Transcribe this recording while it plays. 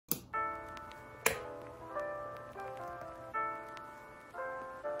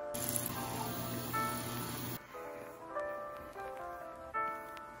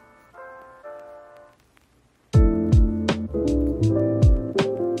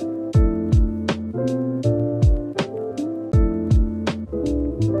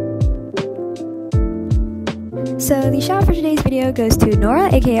So the shout out for today's video goes to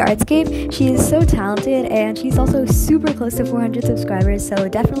Nora, aka Artscape. She is so talented and she's also super close to 400 subscribers, so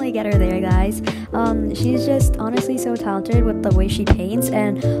definitely get her there, guys. She's just honestly so talented with the way she paints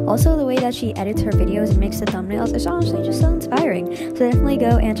and also the way that she edits her videos and makes the thumbnails. It's honestly just so inspiring. So definitely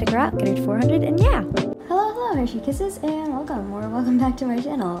go and check her out, get her to 400, and yeah. Hello Hershey Kisses, and welcome back to my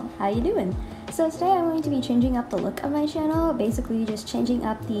channel. How you doing? So today I'm going to be changing up the look of my channel, basically just changing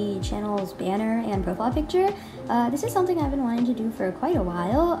up the channel's banner and profile picture. This is something I've been wanting to do for quite a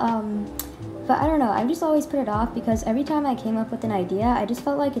while, but I don't know, I've just always put it off because every time I came up with an idea, I just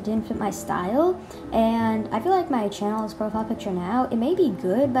felt like it didn't fit my style, and I feel like my channel's profile picture now, it may be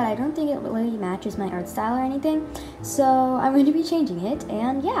good, but I don't think it really matches my art style or anything, so I'm going to be changing it,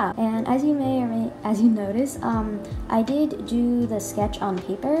 and yeah. And as you notice, I did do the sketch on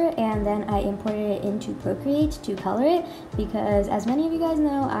paper, and then I imported it into Procreate to color it, because as many of you guys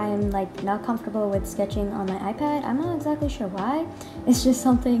know, I'm like not comfortable with sketching on my iPad. I'm not exactly sure why. It's just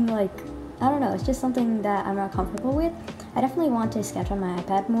something like, I don't know, it's just something that I'm not comfortable with. I definitely want to sketch on my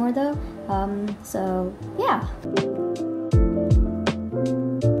iPad more though, so yeah.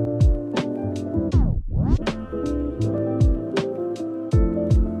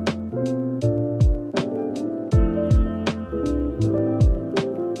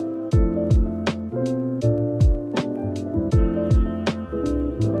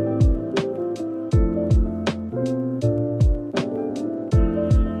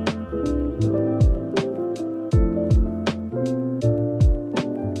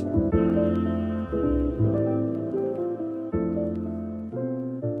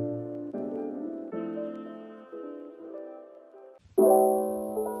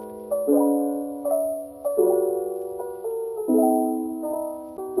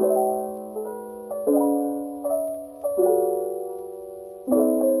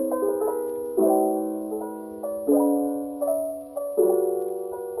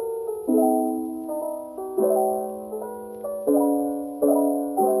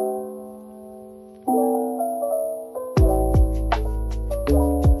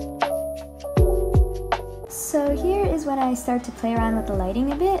 So here is when I start to play around with the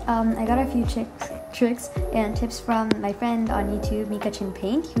lighting a bit. I got a few tricks and tips from my friend on YouTube, Mika Chin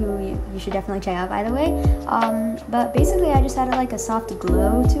Paint, who you should definitely check out, by the way. But basically I just added like a soft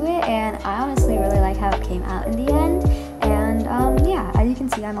glow to it, and I honestly really like how it came out in the end. And yeah, as you can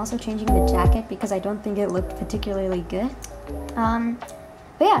see, I'm also changing the jacket because I don't think it looked particularly good. But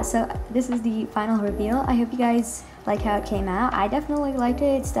yeah, so this is the final reveal. I hope you guys like how it came out. I definitely liked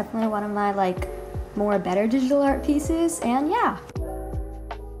it. It's definitely one of my like better digital art pieces, and yeah.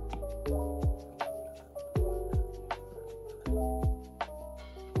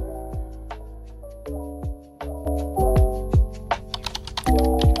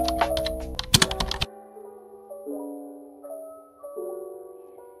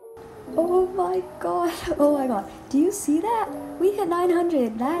 Oh my god, do you see that? We hit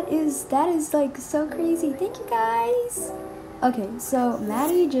 900. That is like so crazy. Thank you guys. Okay, so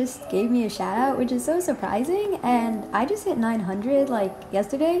Maddie just gave me a shout out, which is so surprising, and I just hit 900 like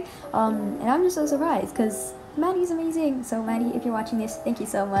yesterday, and I'm just so surprised because Maddie's amazing. So Maddie, if you're watching this, thank you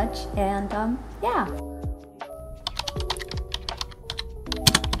so much, and yeah.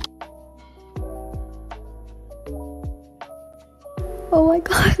 Oh my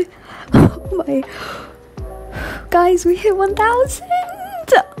god. Oh my guys, we hit 1,000.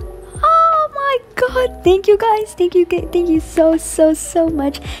 God, thank you guys, thank you so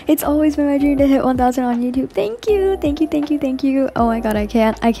much. It's always been my dream to hit 1,000 on YouTube. Thank you. Oh my god,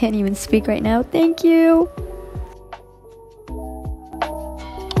 I can't even speak right now. Thank you.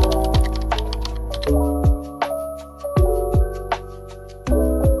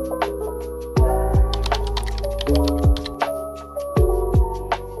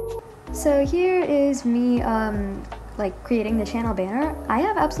 So here is me like creating the channel banner. I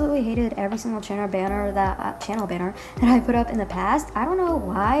have absolutely hated every single channel banner that I put up in the past. I don't know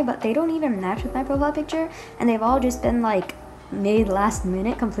why, but they don't even match with my profile picture, and they've all just been like made last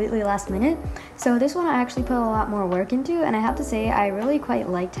minute, completely last minute. So this one I actually put a lot more work into, and I have to say I really quite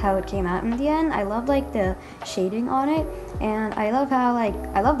liked how it came out in the end. I love like the shading on it, and I love how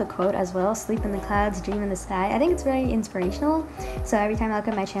I love the quote as well, sleep in the clouds, dream in the sky. I think it's very inspirational, so every time I look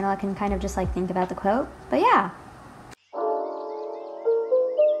at my channel I can kind of just like think about the quote. But yeah.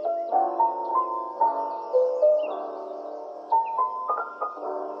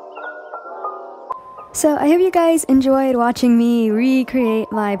 So I hope you guys enjoyed watching me recreate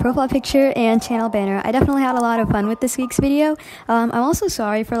my profile picture and channel banner. I definitely had a lot of fun with this week's video. I'm also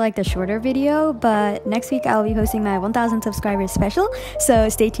sorry for like the shorter video, but next week I'll be posting my 1,000 subscribers special, so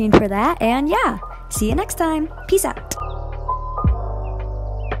stay tuned for that. And yeah, see you next time. Peace out.